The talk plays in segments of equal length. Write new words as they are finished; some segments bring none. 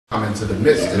come into the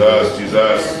midst of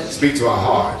Jesus. Speak to our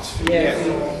hearts. Yes.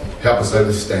 Help us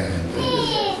understand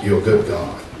that you're a good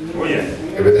God. Oh, yeah.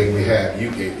 Everything we have,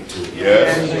 you gave it to us.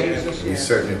 Yes. We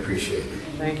certainly appreciate it.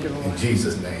 Thank you, In Lord.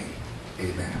 Jesus' name,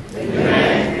 amen.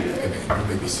 Amen. Amen.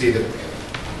 You may be seated.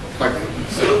 Like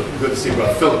so good to see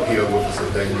Brother Philip here with us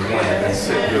today. That's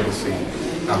good to see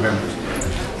our members.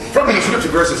 From these scripture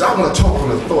verses, I want to talk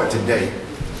on a thought today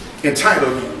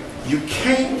entitled, "You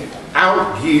Can't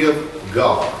Outgive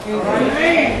God."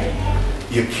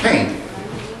 You can't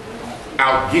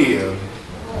outgive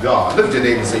God. Look at your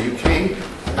neighbor and say, "You can't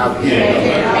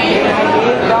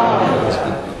outgive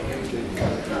God."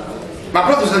 My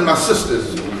brothers and my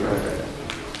sisters,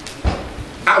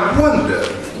 I wonder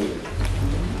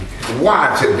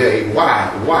why today,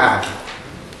 why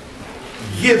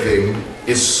giving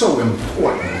is so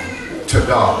important to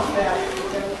God.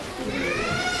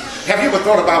 Have you ever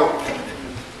thought about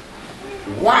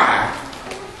why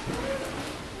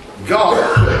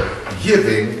God put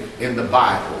giving in the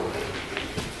Bible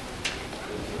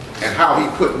and how he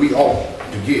put we ought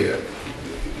to give?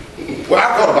 Well,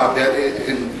 I thought about that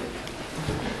in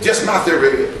just my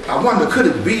theory. I wonder, could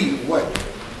it be what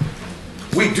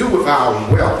we do with our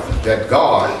wealth that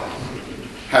God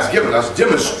has given us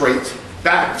demonstrates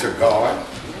back to God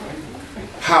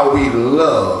how we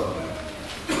love,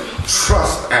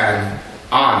 trust, and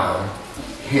honor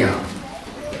him.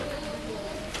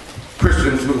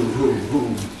 Christians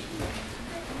who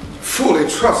fully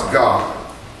trust God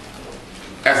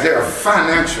as their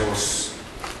financial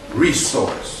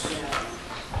resource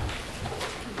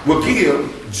will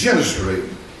give generously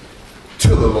to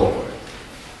the Lord.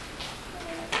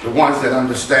 The ones that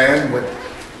understand what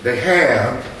they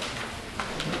have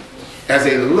as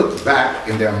they look back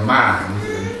in their minds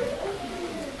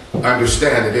and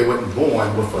understand that they weren't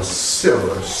born with a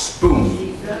silver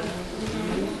spoon,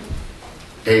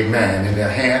 amen, in their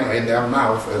hand or in their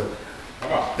mouth.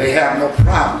 They have no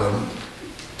problem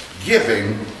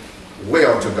giving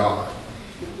well to God.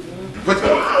 But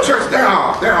church, there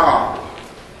are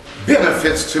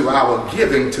benefits to our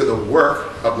giving to the work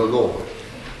of the Lord.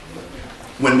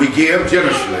 When we give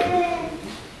generously,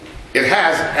 it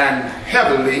has an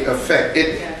heavenly effect.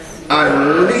 It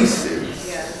unleashes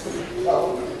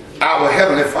our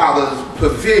Heavenly Father's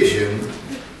provision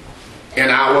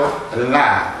in our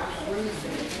lives.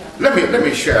 Let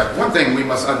me share one thing we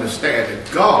must understand,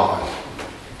 that God,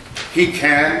 he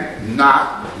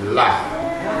cannot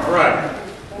lie. All right.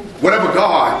 Whatever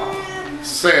God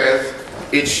says,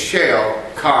 it shall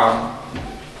come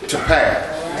to pass.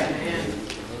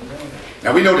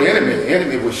 Now we know the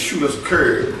enemy will shoot us a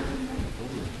curve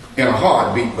in a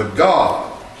heartbeat, but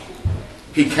God,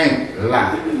 he can't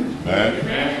lie.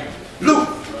 Amen. Luke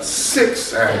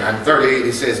 6 and 38,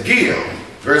 it says, "Give,"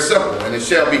 very simple, "and it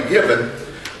shall be given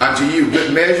unto you,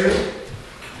 good measure,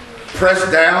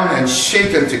 pressed down and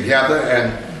shaken together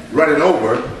and running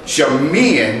over, shall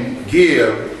men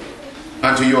give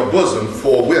unto your bosom,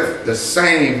 for with the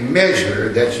same measure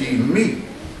that ye meet,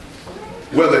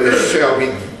 whether it shall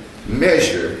be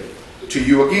measured to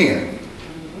you again."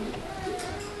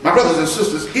 My brothers and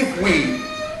sisters, if we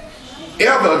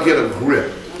ever get a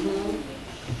grip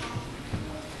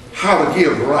how to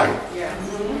give right,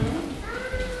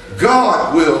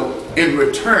 God will in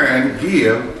return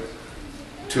give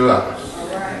to us.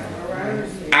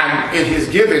 And in his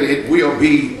giving, it will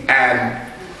be an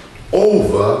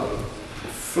overflow.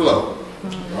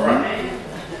 All right.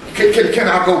 Can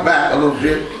I go back a little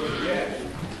bit?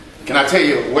 Can I tell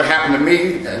you what happened to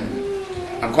me? And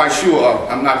I'm quite sure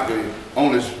I'm not the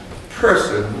only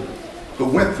person who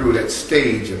went through that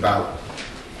stage about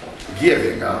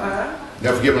giving.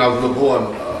 Never forget when I was a little boy,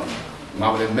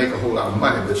 Mama didn't make a whole lot of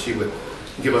money, but she would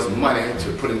give us money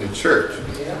to put in the church.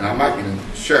 And I might even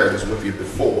share this with you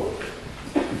before.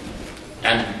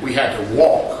 And we had to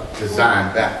walk to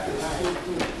Zion Baptist.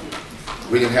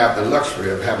 We didn't have the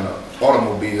luxury of having an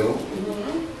automobile,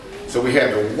 so we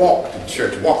had to walk to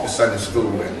church, walk to Sunday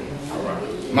school, and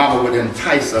Mama would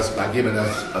entice us by giving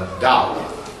us $1.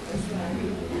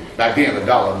 Back then,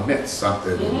 $1 meant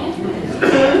something.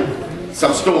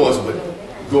 Some stores would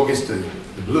go against the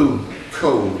blue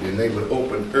code, and they would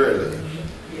open early,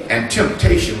 and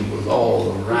temptation was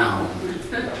all around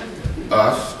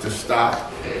us to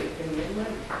stop,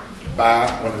 buy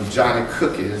one of the Johnny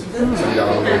cookies. Some of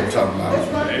y'all know what I'm talking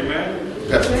about. Amen.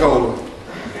 Pepsi Cola.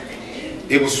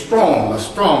 It was strong, a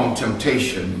strong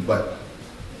temptation, but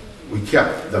we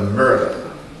kept the murder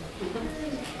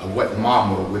of what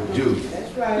Mama would do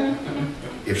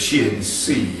if she didn't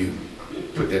see you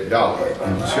put that $1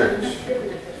 in the church.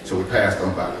 So we passed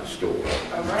on by the store.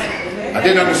 I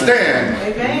didn't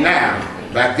understand now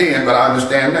back then, but I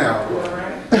understand now.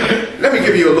 Let me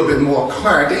give you a little bit more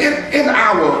clarity. In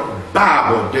our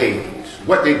Bible days,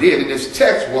 what they did in this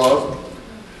text was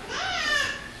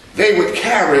they would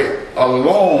carry a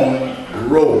long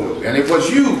robe, and it was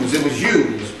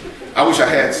used. I wish I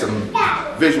had some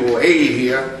visual aid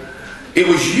here. It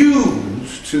was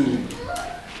used to,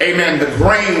 amen, the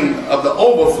grain of the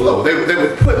overflow. They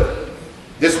would put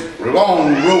this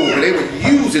long robe, and they would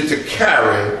use it to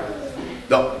carry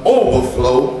the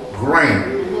overflow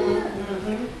grain.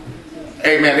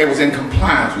 Amen. It was in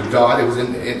compliance with God. It was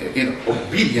in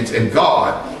obedience. And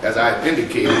God, as I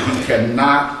indicated, he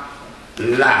cannot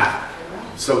lie.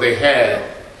 So they had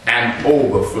an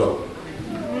overflow.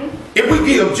 If we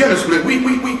give generously,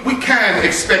 we can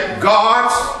expect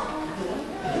God's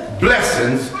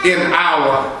blessings in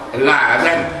our lives.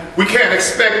 And we can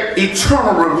expect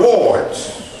eternal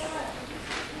rewards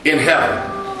in heaven.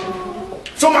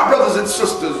 So my brothers and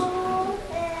sisters,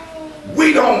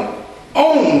 we don't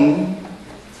own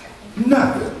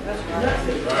nothing.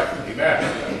 Amen.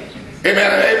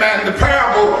 Amen. The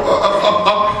parable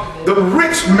of the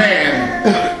rich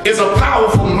man is a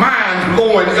powerful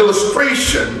mind-blowing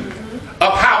illustration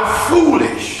of how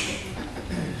foolish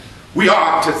we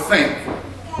are to think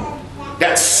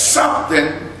that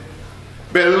something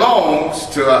belongs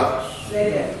to us.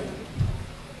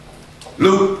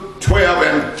 Luke 12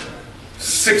 and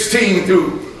 16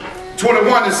 through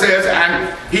 21, it says,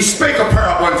 and he spake a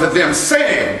parable unto them,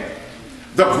 saying,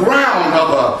 the ground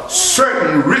of a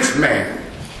certain rich man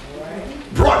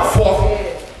brought forth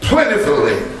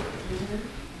plentifully.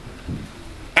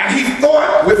 And he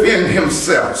thought within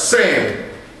himself, saying,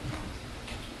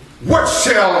 what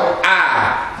shall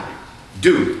I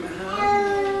do?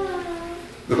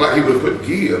 Looked like he would have put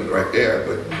give right there,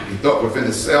 but he thought within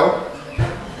himself,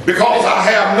 because I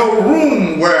have no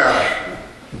room where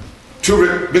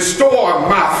to bestow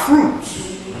my fruits.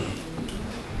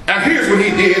 And here's what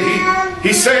he did.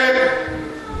 He said,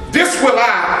 this will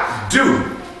I do.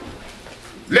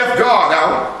 Left God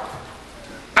out.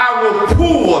 I will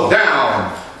pull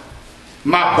down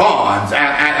my barns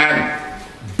and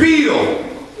build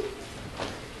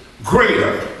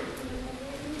greater.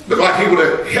 Look like he would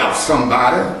have helped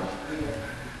somebody.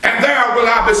 And there will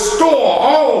I bestow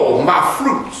all my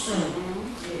fruits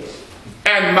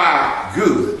and my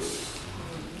goods.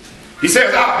 He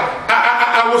says,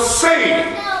 I will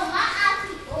say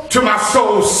to my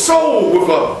soul with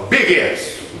a big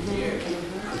S,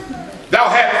 thou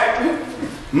hast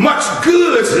much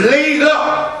goods laid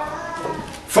up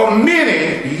for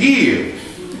many years.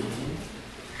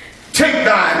 Take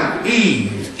thine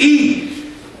ease,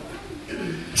 eat,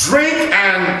 drink,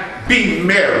 and be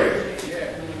merry.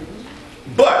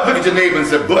 But, look at your neighbor and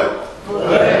say, but.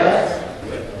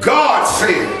 God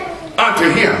said unto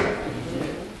him,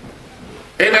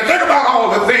 amen, think about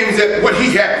all the things that what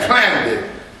he had planned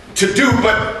to do,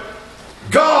 but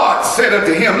God said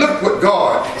unto him, look what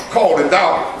God called it,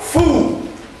 thou fool,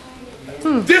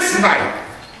 this night,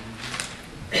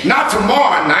 not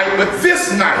tomorrow night, but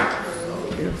this night,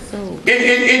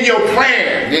 in your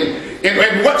plan,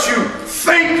 in what you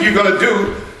think you're going to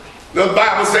do. The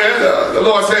Bible says, the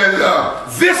Lord says,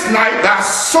 this night thy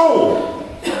soul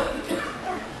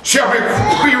shall be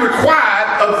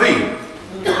required of thee.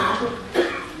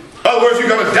 In other words, you're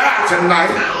going to die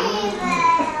tonight.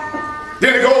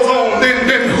 Then it goes on,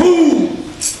 then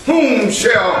whom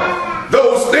shall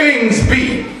those things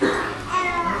be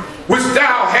which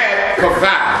thou hast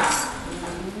provided?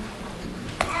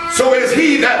 So is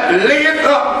he that layeth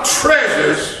up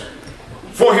treasures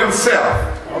for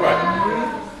himself. All right.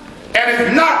 And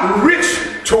is not rich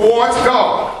towards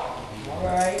God. All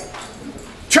right.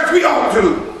 Church, we ought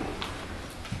to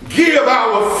give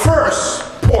our first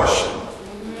portion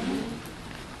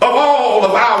of all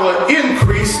of our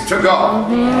increase to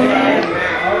God. Amen.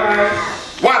 All right.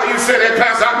 Why do you say that,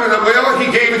 Pastor? I mean, well,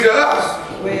 he gave it to us.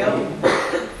 Well.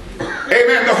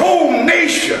 Amen. The whole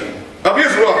nation of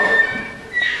Israel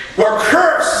were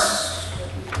cursed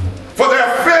for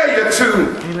their failure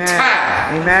to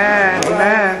tithe. Amen.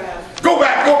 Amen. Go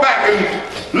back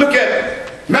and look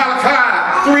at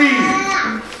Malachi 3,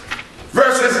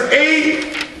 verses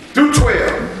 8 through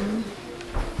 12.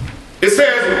 It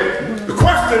says, the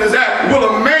question is that, will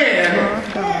a man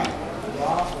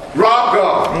rob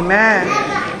God? Amen.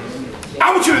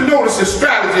 I want you to notice the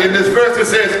strategy in this verse. It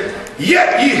says,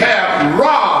 yet ye have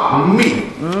robbed me.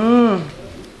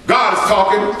 God is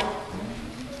talking.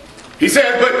 He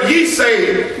said, but ye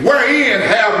say, wherein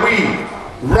have we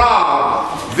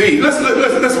robbed thee?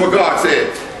 Listen what God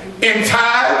said. In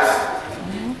tithes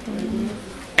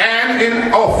and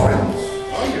in offerings.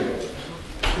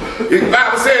 The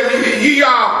Bible says, ye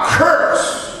are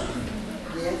cursed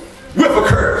with a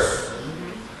curse.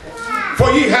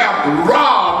 For ye have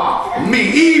robbed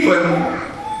me, even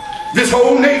this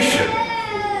whole nation.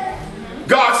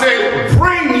 God said,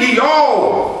 bring ye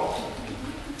all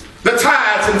the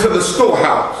tithes into the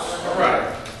storehouse,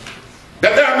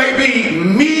 that there may be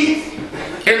meat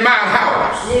in my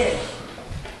house.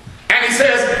 And he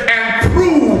says, and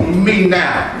prove me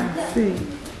now,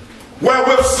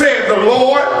 wherewith said the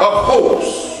Lord of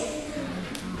hosts.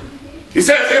 He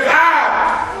says, if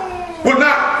I will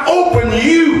not open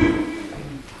you,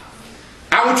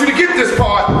 I want you to get this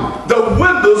part, the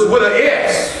windows with an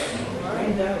S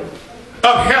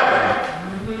of heaven,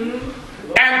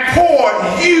 and pour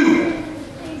you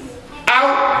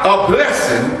out a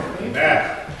blessing,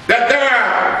 that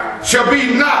there shall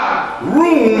be not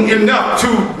room enough to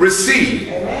receive.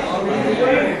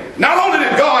 Not only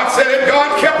did God say it,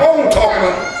 God kept on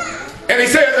talking, and he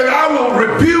says that I will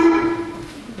rebuke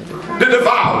the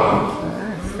devourer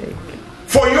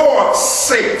for your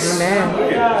sakes,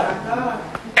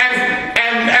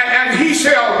 and he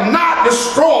shall not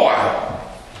destroy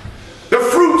the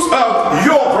fruits of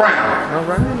your ground.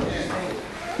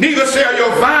 Neither shall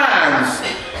your vines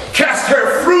cast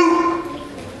her fruit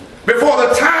before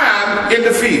the time in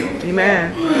the field.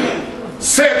 Amen.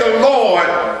 Said the Lord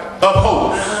of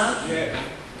hosts.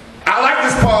 I like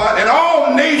this part. And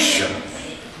all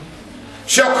nations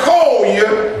shall call you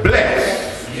blessed.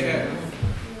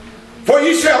 For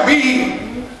ye shall be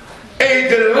a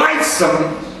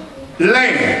delightsome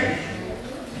land,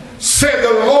 said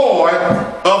the Lord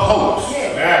of hosts.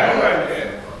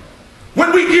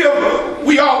 When we give,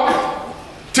 we ought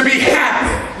to be happy.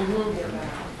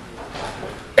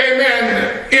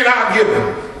 Amen. In our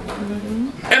giving.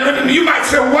 And you might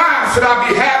say, why should I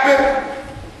be happy?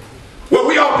 Well,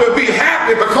 we ought to be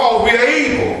happy because we are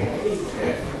able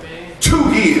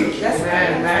to give.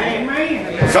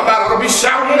 Somebody ought to be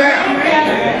shouting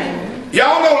that.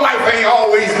 Y'all know life ain't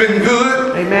always been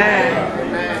good.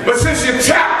 Amen. But since you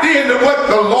tapped into what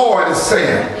the Lord is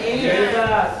saying,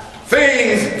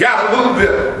 things got a little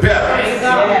bit better.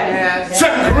 2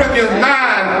 Corinthians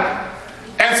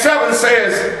 9:7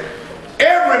 says,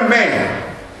 every man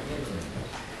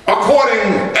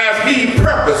according as he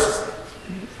purposed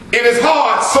in his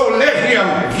heart, so let him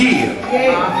give.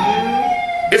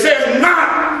 It says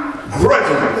not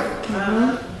grudgingly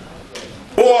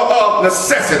or of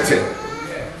necessity,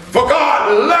 for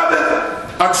God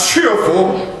loveth a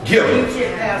cheerful giver.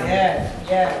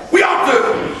 We ought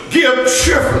to give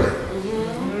cheerfully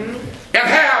and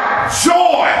have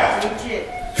joy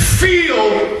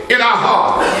filled in our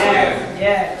hearts.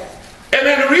 And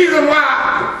then the reason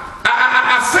why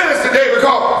I say this today,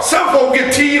 because some folks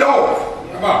get teed off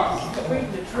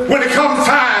when it comes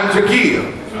time to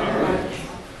give.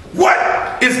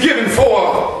 What is giving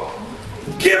for?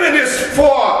 Giving is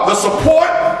for the support,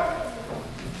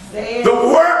 the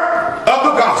work of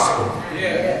the gospel.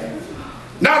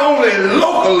 Not only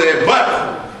locally,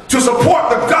 but to support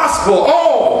the gospel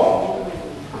all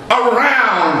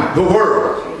around the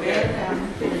world.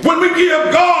 When we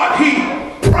give God,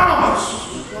 he promised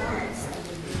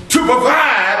to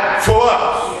provide for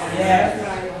us.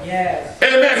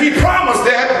 Amen. He promised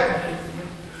that.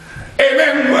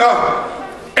 Amen.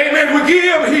 Amen. We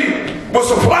give, he will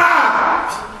supply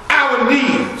our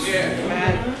needs.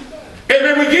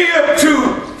 Amen. We give to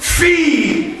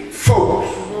feed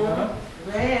folks.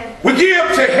 We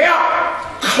give to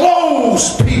help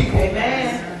close people.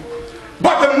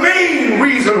 But the main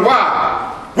reason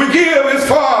why we give is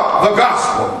for the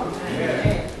gospel.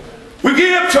 We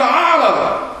give to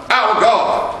honor our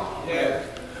God.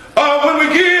 When we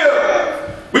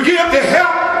give to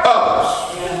help others.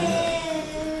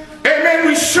 Amen.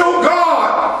 We show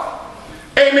God,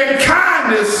 amen,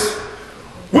 kindness.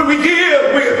 When we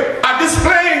give, we are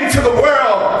displaying to the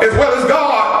world as well as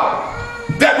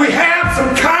God that we have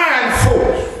some kind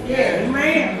folks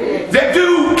that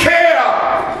do care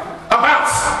about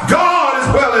God as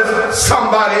well as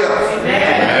somebody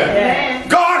else.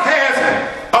 God has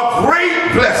a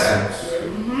great blessings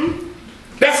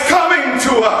that's coming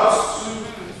to us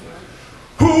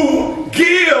who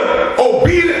give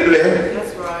obediently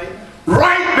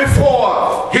right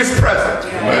before his presence.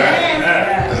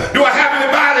 Do I have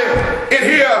anybody in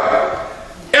here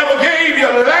ever gave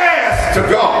your last to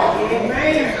God?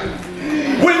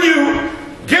 When you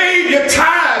gave your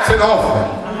tithes and offering,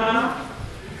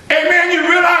 amen, you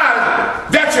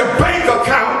realize that your bank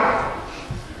account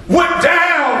went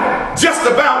down just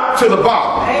about to the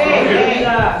bottom.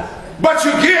 But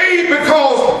you gave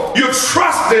because you're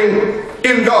trusting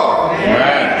in God.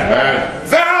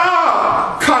 There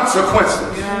are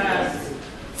consequences.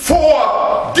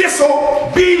 for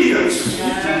disobedience.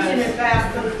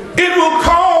 It will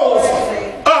cause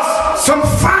us some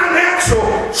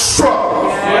financial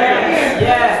struggle.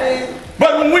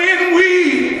 But when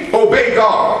we obey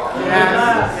God,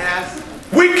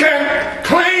 we can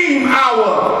claim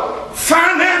our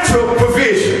financial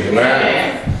provision.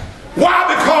 Why?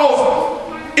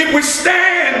 Because if we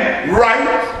stand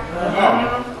right,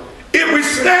 if we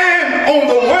stand on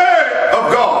the word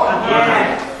of God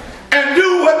and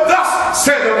do what thus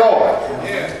said the Lord,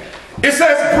 it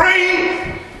says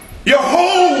bring your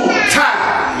whole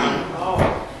tithe,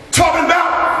 talking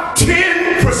about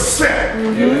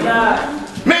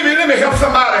 10%. Maybe let me help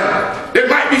somebody that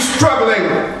might be struggling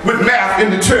with math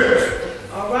in the church.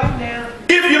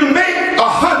 If you make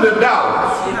 $100,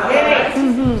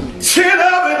 10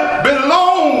 of it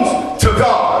belongs to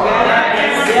God.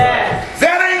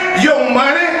 That ain't your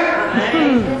money.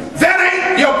 That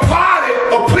ain't your party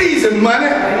or pleasing money.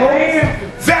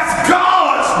 That's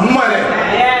God's money.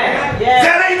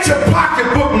 That ain't your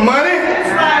pocketbook money.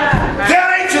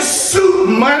 That ain't your suit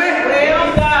money.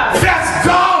 That's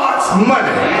God's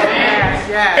money.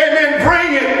 Amen.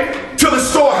 Bring it to the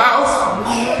storehouse.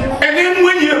 And then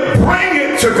when you bring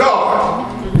it to God,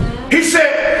 he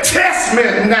said, test me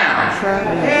now.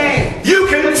 You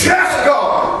can test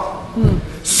God,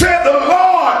 said the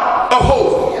Lord of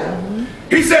hosts.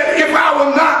 He said, if I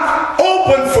will not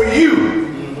open for you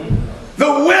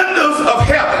the windows of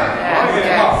heaven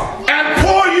and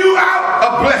pour you out a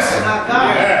blessing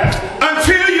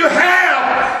until you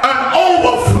have an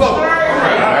overflow.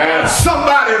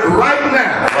 Somebody right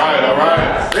now,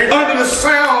 under the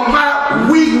sound of my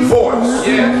weak voice,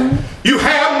 you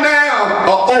have now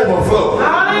an overflow.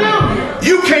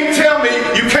 You can't tell me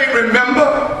you can't remember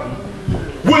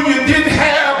when you didn't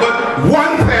have but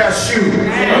one pair of shoes.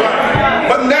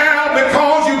 But now,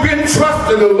 because you've been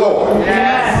trusting the Lord,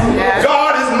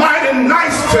 God is mighty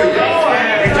nice to you.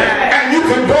 And you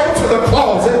can go to the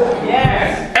closet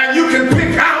and you can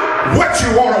pick out what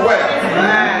you want to wear.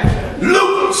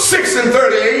 Luke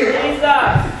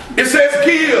 6:38, it says,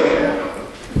 give,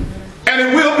 and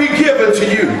it will be given to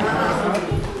you.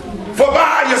 For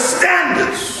by your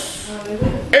standards,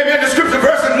 amen, the scripture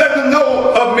verse is letting them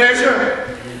know of measure,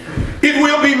 it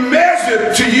will be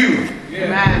measured to you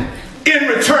in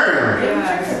return.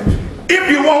 If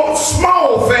you want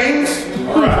small things,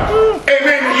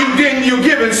 amen, you're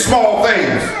giving small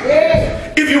things.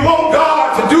 If you want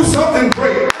God to do something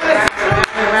great,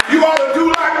 you ought to do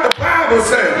like the Bible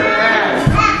says.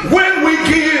 When we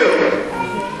give,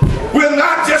 we're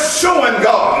not just showing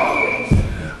God,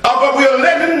 but we're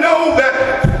letting him know that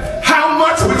how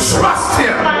much we trust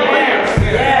him. Amen.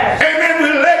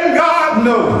 We're letting God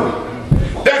know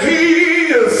that he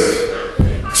is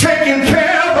taking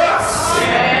care of us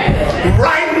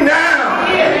right now.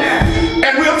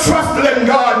 And we'll trust letting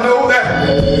God know that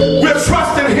we're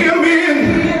trusting him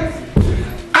in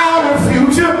our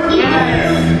future.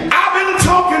 I've been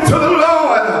talking to the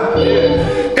Lord,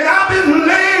 and I've been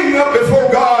laying up before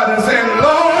God and saying,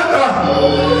 Lord,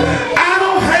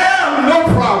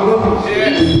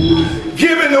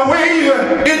 giving the way you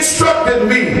instructed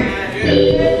me.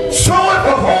 So if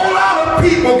a whole lot of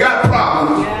people got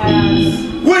problems,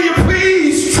 will you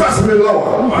please trust me,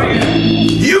 Lord?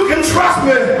 You can trust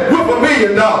me with $1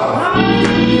 million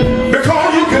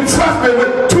because you can trust me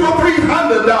with $200 or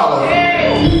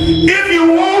 $300. If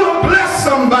you want to bless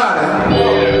somebody,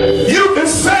 you can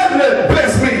certainly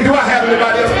bless me. Do I have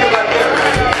anybody else feel like that?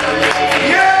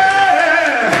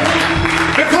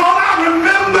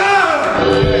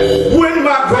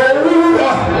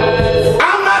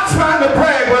 I'm not trying to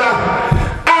brag, but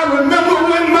I remember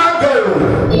when my goal,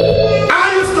 I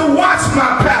used to watch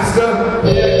my pastor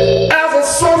as a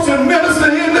social minister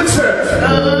in the church.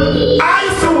 I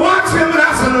used to watch him and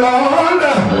I said, Lord,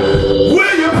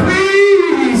 will you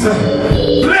please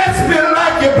bless me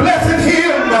like you're blessing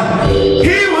him?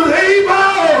 He was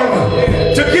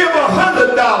able to give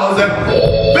 $100, and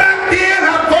back then I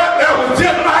thought that was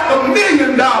just like $1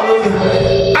 million. I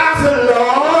said,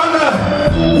 Lord,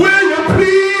 will you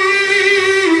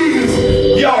please,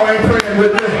 y'all ain't praying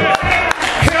with me,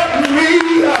 help me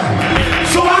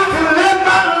so I can let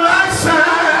my light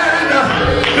shine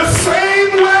the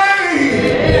same way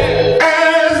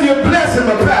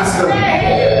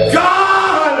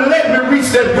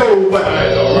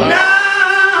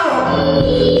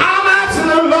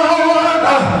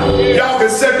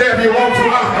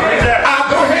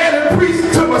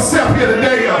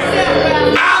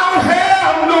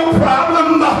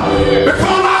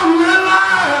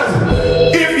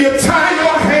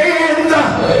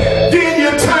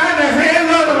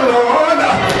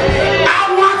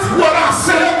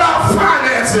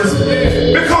Jesus,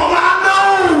 because I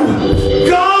know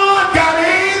God got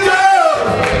angels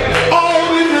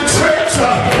all in the church,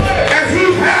 and he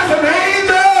has an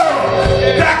angel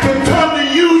that can come to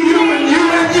you,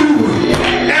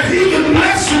 and he can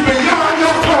bless you beyond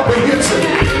your comprehension.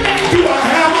 Do I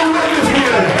have a witness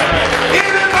here?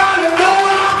 Anybody know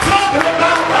what I'm talking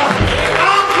about?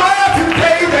 I'm glad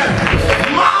today that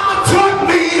Mama taught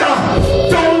me,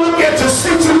 don't look at your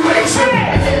situation.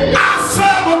 I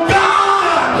serve a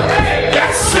God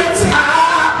that sits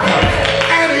high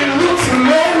and he looks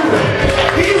low.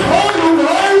 He holds the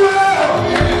whole world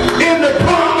in the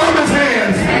palm of his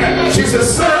hands. She said,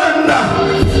 son,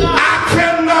 I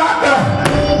cannot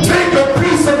take a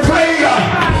piece of clay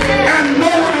and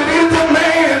mold it into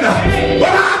man,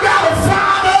 but I got a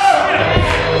father.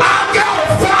 I got a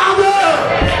father.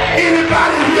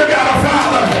 Anybody here got a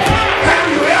father? Have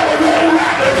you ever worn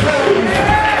ragged clothes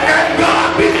and God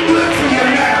been good to you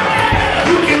now?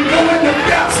 You can go in the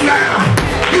depths now.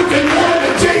 You can go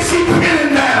into J.C.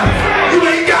 Penney now. You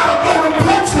ain't got to go to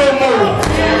Post no more.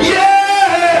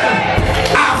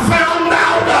 Yeah, I found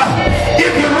out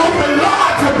if you open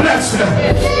Lord to bless you,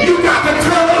 you got to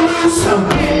turn loose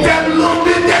that little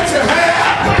bit that you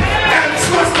have and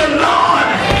trust the Lord.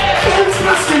 Don't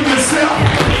trust in yourself.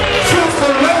 Trust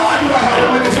the Lord. You have a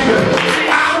witness here.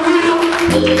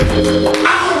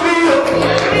 I will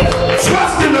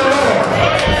trust in the Lord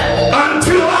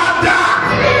until I die.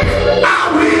 I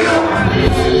will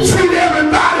treat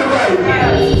everybody right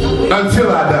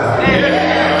until I die.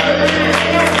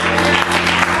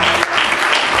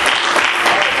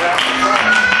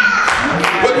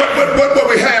 What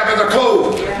we have as a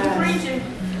close?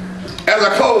 As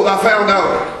a close, I found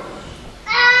out,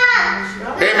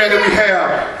 amen, that we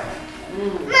have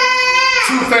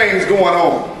two things going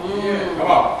on.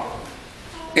 Come on.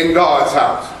 In God's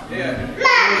house.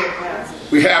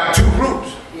 We have two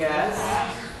groups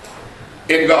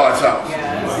in God's house.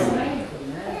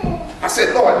 I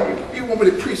said, Lord, you want me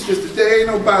to preach this today? Ain't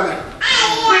nobody.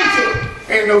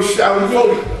 Ain't no shouting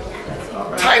voting.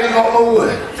 Tight all over.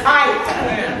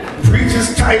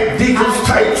 Preachers tight, deacons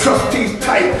tight, trustees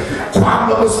tight, choir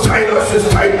members tight, ushers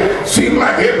tight. Seem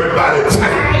like everybody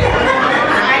tight.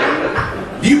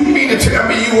 You mean to tell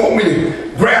me you want me to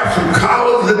grab some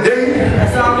collars today?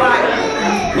 That's all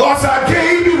right. Lord, I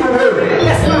gave you the word.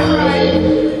 That's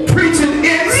right. Preaching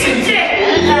in season.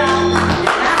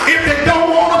 If they don't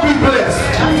want to be blessed,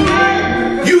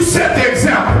 you set the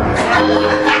example.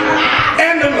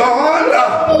 And the Lord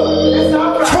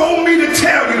told me to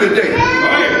tell you today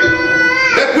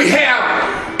that we have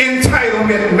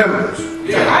entitlement members.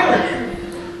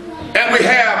 And we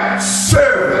have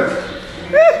servant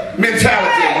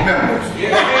mentality members.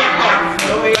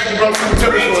 Thank you, brother.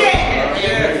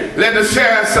 Let us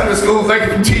share in Sunday school. Thank you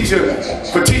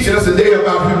for teaching us today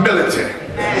about humility.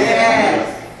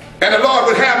 And the Lord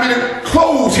would have me to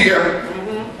close here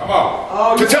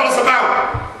to tell us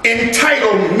about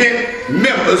entitlement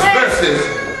members versus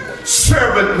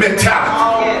servant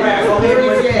mentality.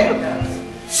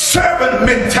 Servant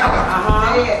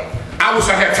mentality. I wish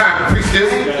I had time to preach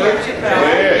this. You know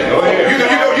what?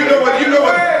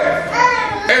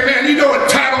 Amen. You know what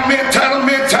entitlement.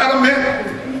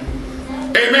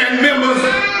 Amen. Members,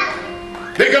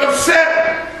 they get upset.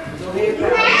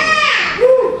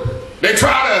 They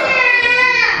try to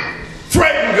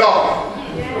threaten God.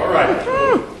 All right.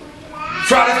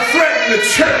 Try to threaten the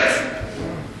church.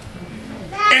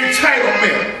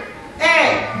 Entitlement.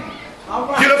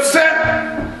 Get upset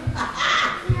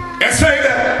and say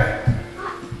that,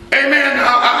 amen,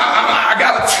 I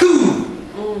got a tube.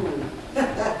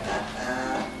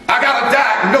 I got a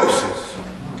diagnosis.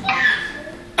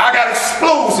 I got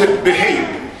explosive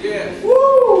behavior.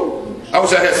 I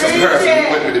wish I had Sister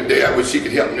Harrison with me today. I wish she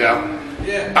could help me out.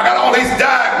 I got all these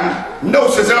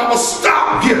diagnoses and I'm going to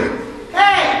stop giving.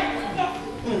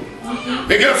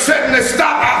 They get upset and they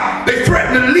stop. They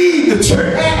threaten to leave the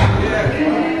church.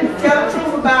 Tell the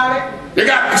truth about it. They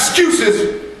got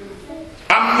excuses.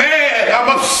 I'm mad. I'm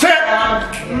upset.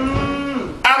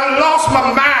 I done lost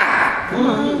my mind.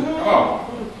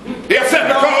 They're upset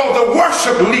because the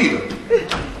worship leader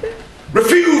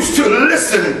refused to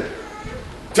listen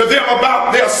to them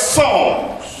about their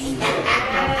songs.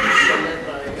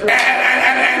 And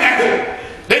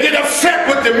they get upset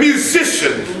with the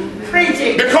musicians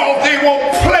because they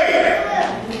won't play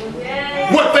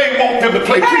what they want them to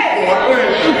play.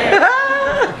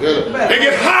 They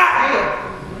get hot.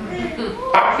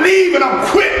 I leave and I'm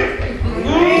quitting.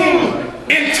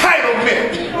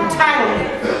 Entitlement.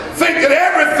 Think that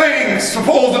everything's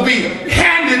supposed to be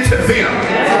handed to them.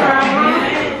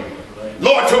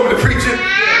 Lord told me to preach it.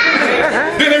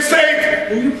 Then they say,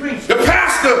 The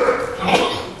pastor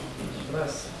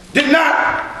did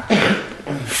not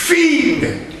feed me.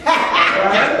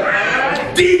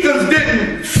 Deacons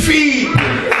didn't feed me.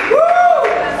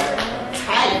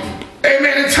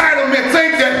 Amen. Entitlement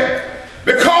think that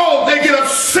because they get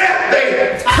upset,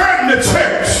 they hurt the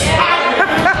church.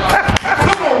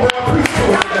 Come on, boy, preach to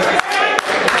us.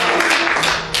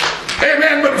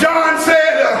 Amen. But John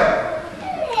said,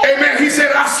 amen, he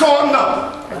said, I saw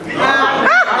enough. All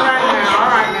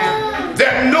right now.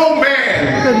 That no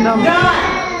man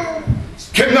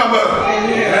can number.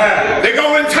 They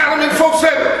go entitlement. Folks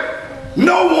said,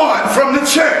 no one from the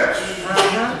church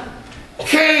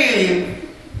came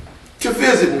to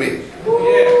visit me.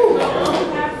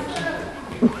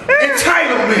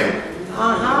 Entitlement.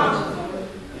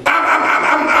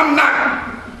 I'm not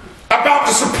about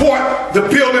to support the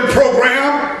building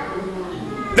program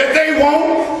that they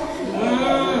want.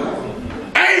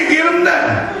 I ain't give them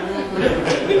nothing.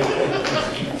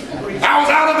 I was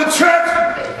out of the church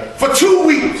for 2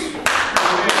 weeks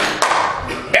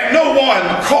and no one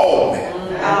called me.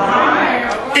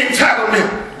 Entitlement.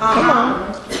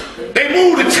 They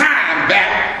moved the time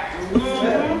back.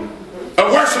 A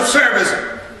worship service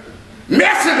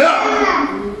messing up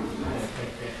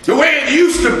the way it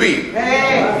used to be.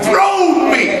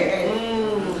 Throwed me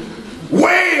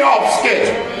way off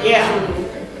schedule.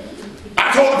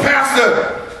 I told the pastor,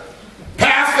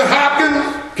 Pastor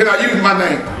Hopkins, can I use my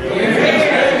name?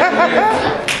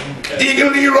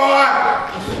 Deacon Leroy,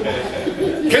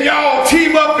 can y'all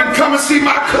team up and come and see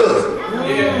my cousin?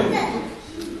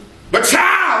 But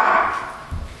child,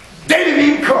 they didn't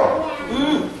even come.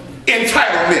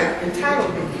 Entitlement.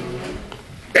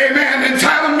 Amen.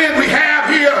 Entitlement we have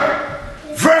here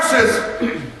versus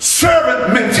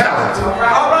servant mentality.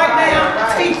 All right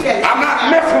now. Teach it. I'm not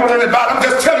messing with anybody. I'm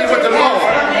just telling you what the Lord,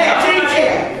 Teach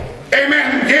it.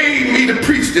 amen, gave me to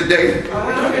preach today.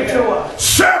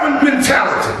 Servant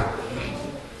mentality.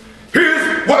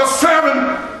 Here's what a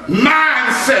servant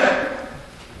mindset.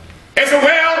 They say,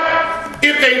 well,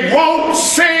 if they won't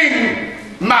sing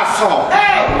my song,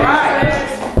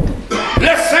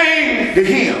 let's sing the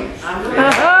hymns.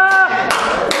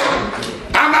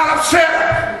 I'm not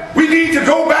upset. We need to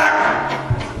go back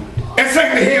and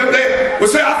sing the hymn. They will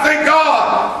say, I thank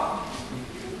God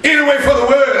anyway for the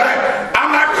word.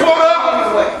 I'm not caught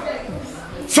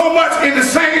up so much in the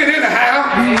singing anyhow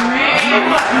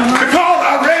because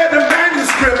I read the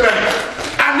manuscript and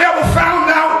I never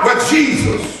found out what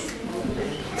Jesus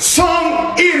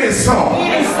sung any song.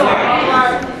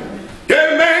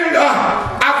 Amen.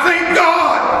 I thank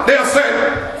God, they'll say,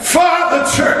 for the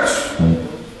church.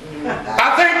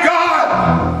 I thank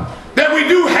God that we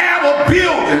do have a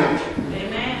building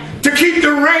to keep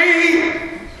the rain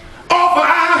off of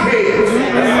our heads.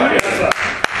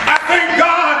 I thank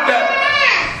God that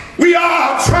we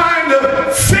are trying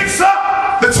to fix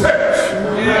up the church.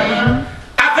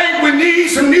 I think we need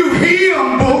some new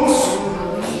hymn books.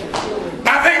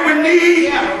 I think we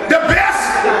need the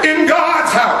best in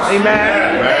God's house.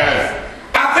 Amen.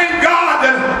 I thank God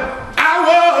that I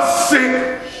was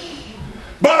sick,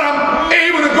 but I'm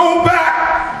able to go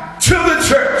back to the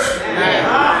church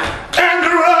and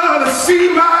to see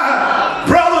my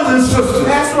brothers and sisters.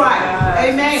 That's right.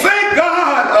 Amen. Thank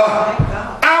God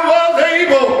I was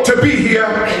able to be here.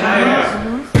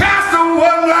 Pastor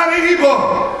was not able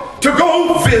to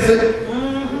go visit,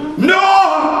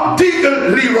 nor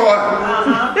Deacon Leroy.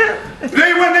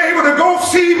 They weren't able to go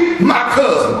see my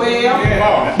cousin.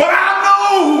 But I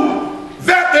know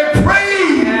that they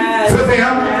prayed for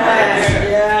them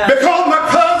because my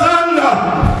cousin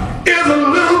is a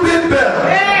little bit better.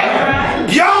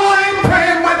 Y'all ain't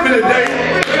praying with me today.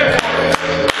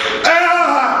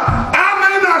 I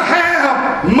may not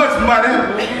have much money,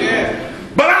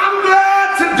 but I'm glad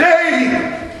today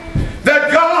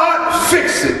that God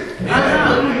fixed it.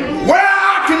 Where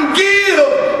I can give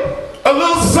a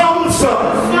little something,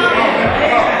 something.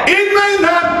 It may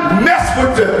not mess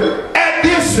with the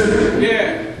addition.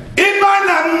 It might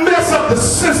not mess up the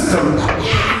system.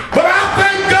 But I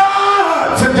thank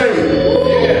God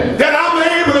today that I'm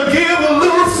able to give a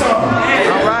little something.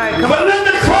 But let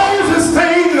me close this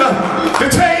thing to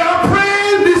tell you I'm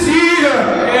praying this year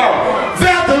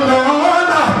that the Lord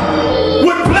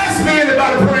would bless me.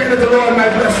 Anybody praying that the Lord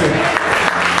might bless me?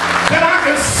 That I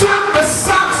can suck the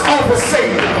socks off of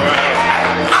Satan.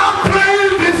 I'm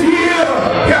praying this year,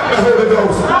 help me Holy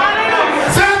Ghost,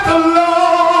 that the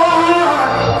Lord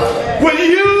will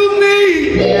use me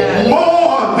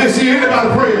more this year. Anybody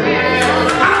praying?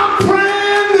 I'm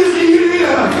praying this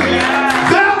year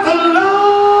that the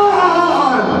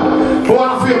Lord, oh,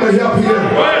 I feel the help here.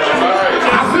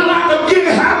 I feel like I'm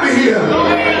getting happy here.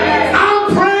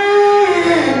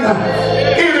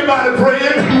 praying? Anybody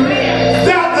praying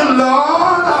that the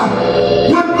Lord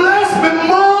would bless me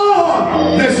more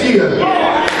this year?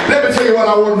 Let me tell you what I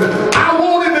want him to do. I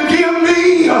want him to give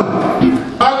me a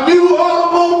new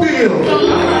automobile.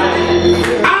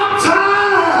 I'm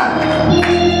tired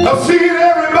of seeing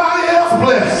everybody else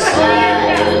blessed.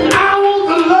 I want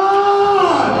the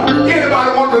Lord. Anybody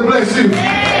want to bless you?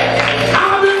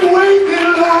 I've been waiting in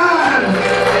line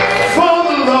for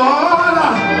the Lord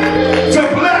to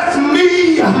bless me.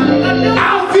 I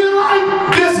feel like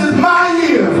this is my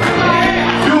year.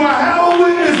 Do I have a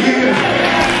witness here?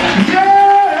 Yeah.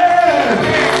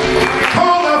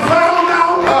 Because I found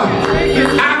out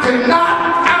I cannot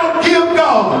outgive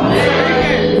God.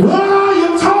 What are you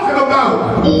talking about?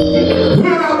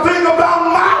 When I think about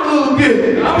my little bit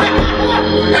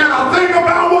and I think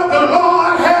about what the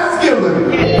Lord has given,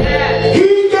 he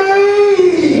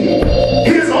gave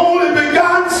his only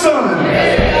begotten son.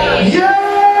 Yeah.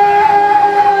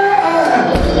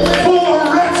 For a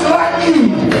wretch like you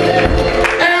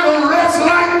and a wretch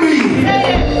like me.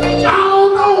 I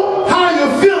don't know how you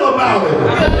feel about it.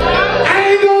 I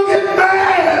ain't gonna get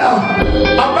mad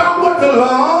about what the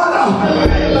Lord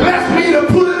blessed me to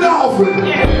put in the offering.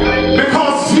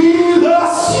 Because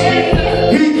Jesus,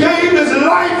 he gave his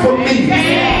life for me.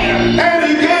 And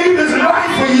he gave his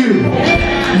life for you.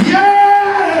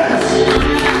 Yes!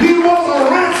 He was a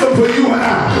ransom for you and I.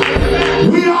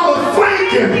 We ought to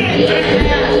thank him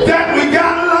that we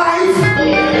got life.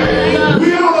 We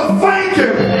ought to thank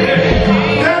him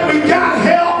that we got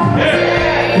help.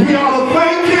 We ought to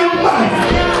thank him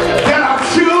that our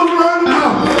children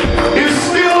is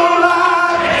still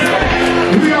alive.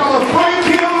 We ought to thank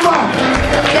him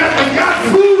that we got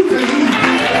food to eat.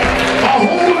 A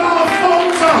whole lot of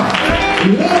folks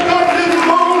woke up this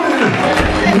morning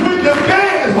with the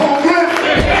bed hungry,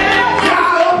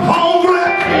 got up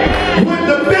hungry with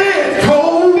the bed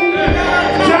cold,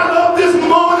 got up this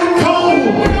morning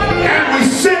cold, and we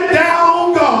sit down on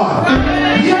God.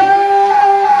 Yeah!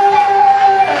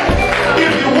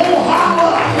 If you won't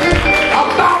holler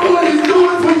about what he's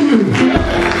doing for you,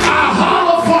 I'll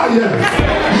holler for you.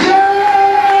 Yeah!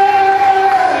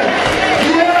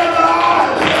 Yeah, Lord!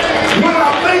 When I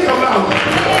think about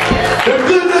the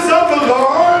goodness of the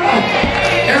Lord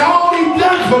and all he's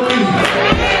done for me,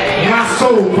 my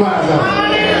soul cries out.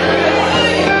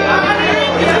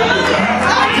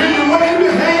 Can you wave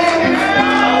your hand?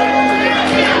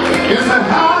 It's a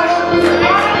hallelujah.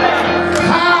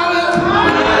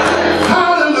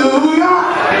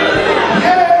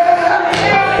 Yeah.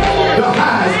 The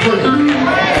highest praise.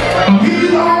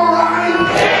 He's all right.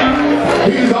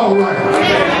 He's all right.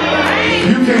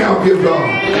 You can't outgive God.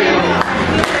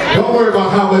 Don't worry about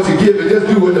how much you give it. Just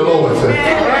do what the Lord says.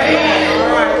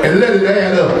 And let it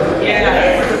add up.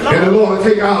 And the Lord will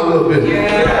take out a little bit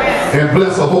and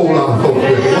bless a whole lot of folks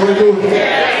with it. Want to do it?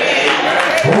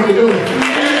 Want to do it?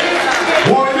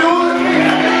 Want to do it?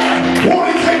 Want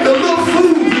to take the little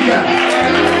food you got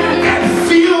and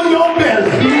fill your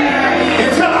belly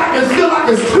until I can feel like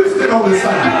it's twisted on the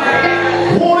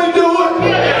side. Want to do it?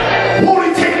 Want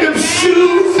to take them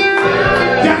shoes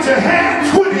that you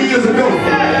had 20 years ago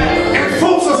and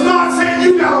folks will start saying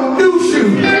you got on new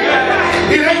shoes.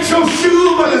 It ain't your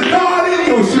shoes, but it's God in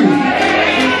your shoes.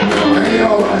 Ain't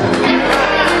all right.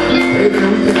 Amen.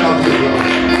 We can outgive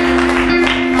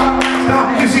God. Stop.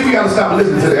 You see, we got to stop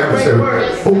listening to the adversary.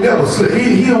 Oh, devil slick.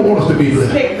 He don't want us to be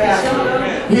blessed.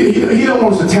 He don't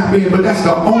want us to tap in, but that's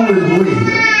the only way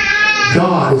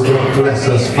God is going to bless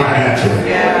us financially.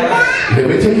 Let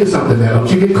me tell you something now.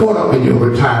 Don't you get caught up in your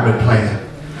retirement plan.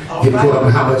 Get caught up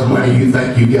in how much money you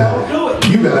think you got.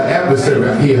 You got an adversary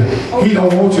out here. He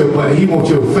don't want your money. He wants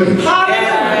your faith.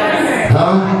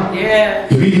 Huh?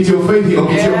 If he gets your faith, he don't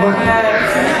get your money.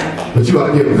 But you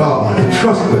ought to give God and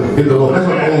trust in the Lord. That's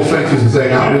what the old saints used to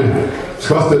say. I will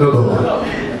trust in the Lord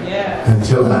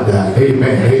until I die.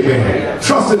 Amen. Amen.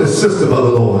 Trust in the system of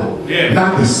the Lord,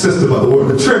 not the system of the world.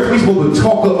 The church, we're supposed to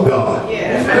talk up God.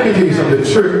 Let me tell you something. The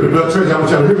church, I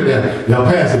want y'all to hear me now. Y'all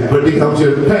pass it, but I want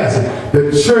you to pass it.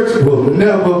 The church will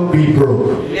never be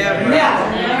broke.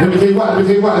 Let me tell you why.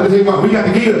 We got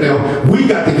to give now. We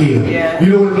got to give. You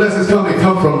know when the blessings come, they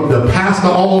come from the pastor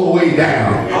all the way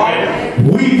down.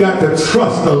 We got to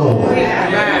trust the Lord.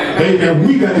 Amen.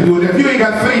 We got to do it. If you ain't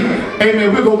got faith,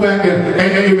 amen, we'll go back and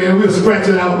amen, we'll scratch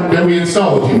it out that we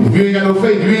installed you. If you ain't got no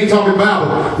faith, if you ain't talking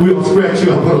Bible, we'll scratch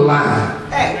you and put a line.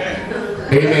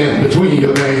 Amen. Between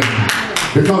your name.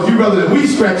 Because you rather than we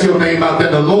scratch your name out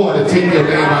than the Lord to take your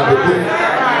name out of the book.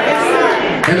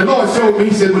 And the Lord showed me,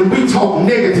 he said, when we talk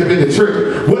negative in the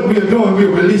church, what we are doing,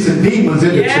 we're releasing demons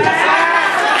in the church.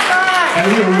 And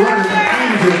we are running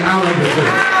angels out of the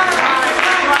church.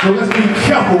 So let's be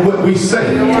careful what we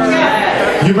say.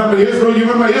 You remember Israel? You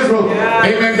remember Israel?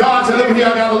 Amen. God said, look here,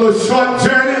 I got a little short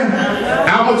journey.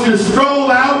 I want you to stroll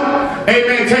out.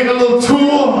 Amen. Take a little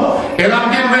tour. And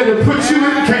I'm getting ready to put you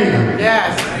in Canaan.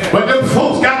 Yes. But them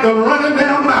folks got to running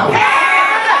their mouth.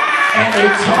 And they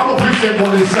talk. I'm going to preach that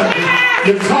one this Sunday.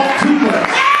 You talk too much.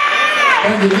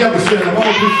 And you never shut up. I'm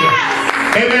going to preach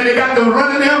that. Amen. They got to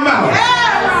running their mouth.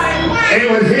 They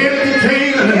were headed to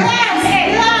Canaan.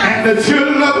 And the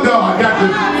children of God got to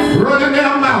running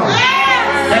their mouth.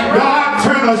 And God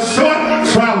turned a short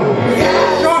travel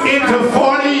into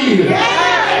 40 years.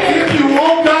 If you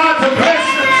want God to bless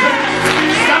your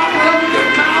church, stop running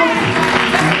your mouth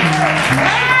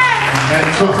and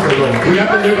trust the Lord. We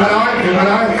got to do that, all right?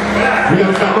 We got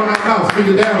to stop running our mouth, speak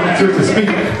it down in the church and speak.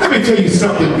 Let me tell you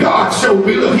something. God showed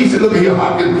me. Look, he said, look at here,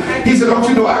 Hopkins. He said, don't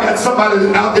you know I got somebody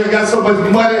out there got so much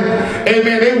money?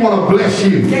 Amen. They want to bless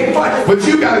you. But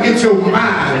you got to get your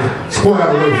mind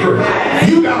squared away first.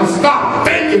 You got to stop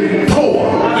thinking poor.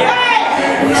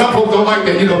 Some folks don't like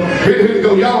that, you know. Here you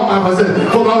go, y'all don't mind if I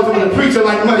said, folks always want to preach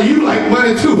like money. You like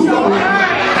money too. Who don't like money?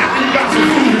 After you got some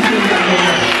food, you still got no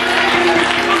money.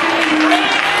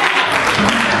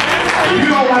 If you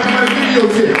don't like money, give me your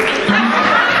tip.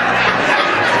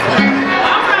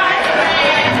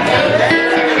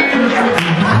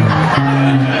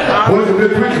 What's a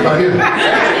good preacher right here?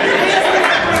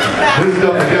 This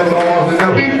stuff the devil don't want to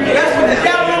know. That's what the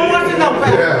devil don't want to know,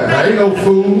 Pastor. Yeah, there ain't no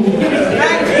food.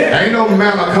 Ain't no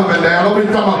manna coming down. Don't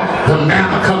be talking about the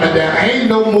manna coming down. Ain't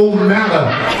no more manna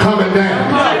coming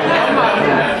down.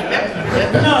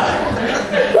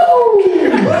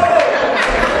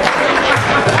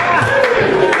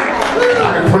 I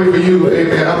can pray for you,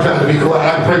 amen. I'm trying to be quiet. I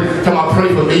can pray. Come on, pray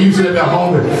for me. You sit there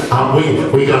hungry.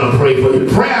 We're going to pray for you.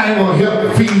 Prayer ain't going to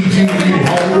help feed you when you're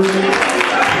hungry.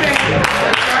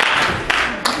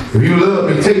 If you love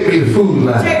me, take me to food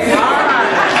line.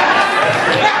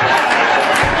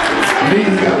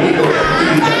 These got me going.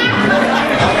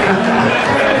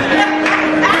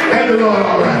 Thank the Lord,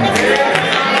 all right.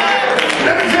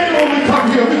 Let me tell you when we come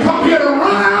here. We come here to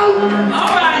run out.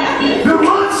 To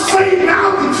run Satan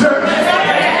out the church.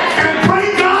 And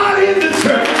bring God in the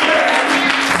church.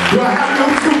 Do I have no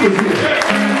troopers here?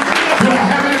 Do I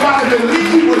have anybody that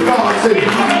lead what God said?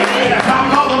 My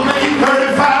mother made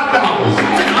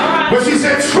 $35. But she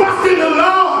said, trust in the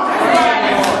Lord.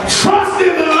 Trust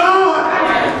in the Lord.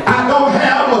 I don't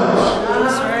have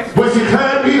much. But she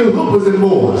carried me to hoopers and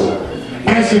boards.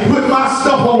 And she put my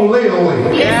stuff on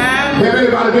layaway. Have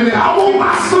anybody been there? I want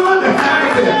my son to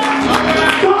have it.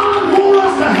 God wants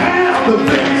us to have the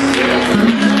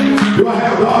best. Do I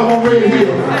have God on Red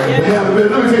Hill? Let me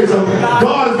tell you something.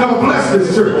 God is going to bless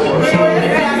this church.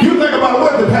 You think about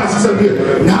what the pastor said here.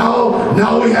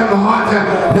 No, we having a hard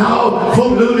time. No,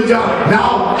 folks losing the job.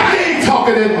 No, I ain't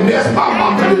talking that mess. My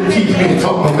mama didn't teach me to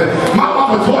talk about that. My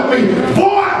mama taught me,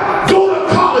 boy, go to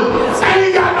college. I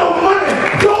ain't got no money.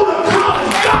 Go to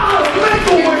college. God will make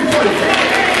a way for you.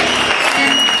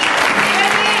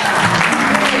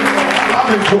 I've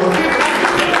been taught.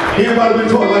 Anybody been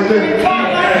taught like that?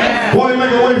 Boy, they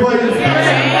make a way for you.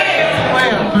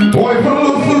 Boy, put a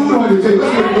little food on you. Say,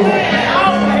 let's go home.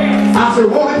 I said,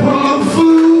 boy, put a little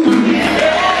food.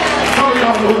 Some of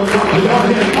y'all know what I'm talking about. Y'all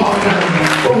hear it all the time.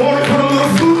 But boy, put a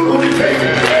little food on your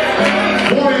table.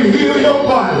 Boy, heal your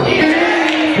body.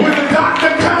 When the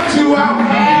doctor counts you out,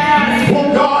 when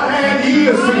God had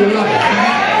years for your life.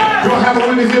 Do I have a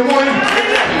witness here, boy?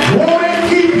 Boy,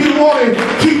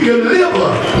 keep your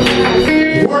liver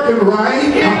working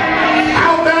right.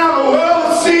 Out down the world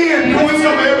of sin, doing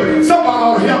something. Somebody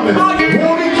ought to help me.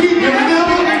 Won't he keep your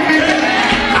liver?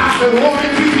 I said, won't he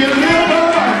keep your liver?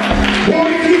 Won't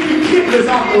he keep your kidneys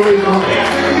operating on it?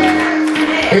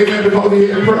 Amen, because he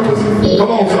had purpose. Come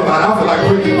on, somebody. I feel like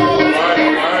preaching.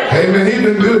 Amen, he's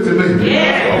been good to me. I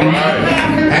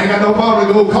ain't got no mom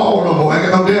to go call no more. I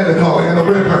ain't got no dad to call. I ain't got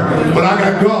no grandparents. But I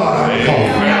got God I can call.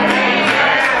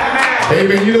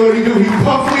 Amen, you know what he do? He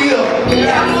pumps me up.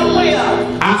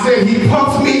 I said he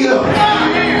pumps me up.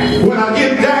 When I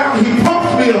get down, he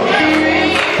pumps me up.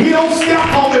 He don't step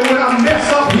on me when I mess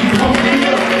up. He pumps me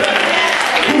up.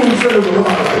 Who will serve the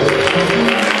Lord?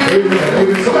 Amen.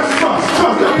 Amen. So let's trust.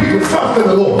 People trust in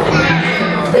the Lord.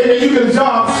 Amen. You get a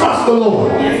job, trust the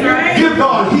Lord. Give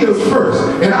God his first.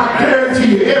 And I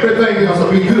guarantee you everything else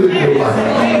will be good in your life.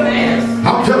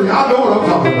 I'm telling you, I know what I'm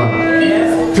talking about.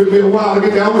 Took me a while to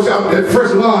get there. I wish that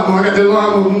first line, when I got that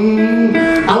line,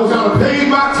 I wish I would have paid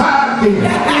my tithe again.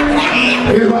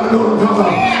 Everybody know what I'm talking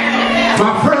about.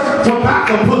 My first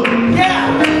tobacco book. I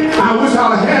wish I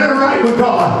would have had it right with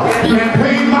God and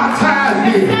paid my tithe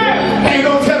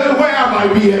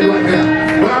might be at right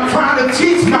now. But I'm trying to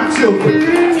teach my children.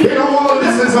 They don't want to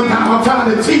listen sometimes. I'm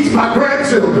trying to teach my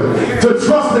grandchildren to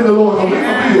trust in the Lord. I'm going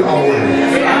to be always.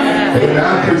 Amen.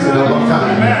 I appreciate it all the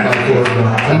time.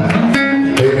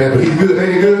 Amen. But he's good.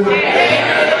 Ain't he good?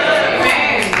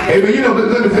 Amen. You know,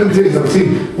 let me tell you something. See,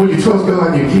 when you trust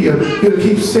God, he'll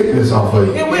keep sickness off of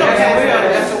you. It will.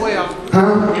 That's a will.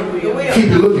 Huh? Keep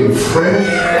you looking fresh.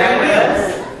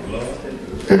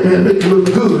 Amen. Make you look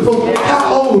good. Folks,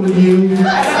 how old are you?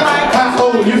 How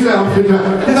old? You say I'm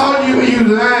 59. How old are you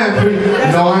lying?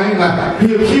 No, I ain't lying.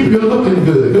 He'll keep you looking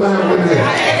good. Do I have one there?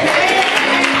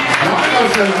 No, I know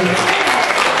something.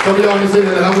 Some of y'all can say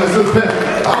that. I'm like, Sister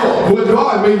Pat, what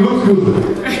God made look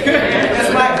good.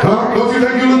 That's right. Huh? Don't you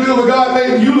think you look good? But God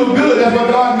made you look good. That's what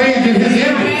God made you in His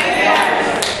image.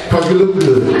 Because you look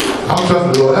good. I'm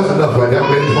trusting the Lord. That's enough right there.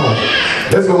 I'm ready to go home.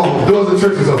 Let's go home. Doors of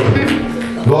churches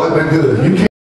open. Lord, it's been good. You can't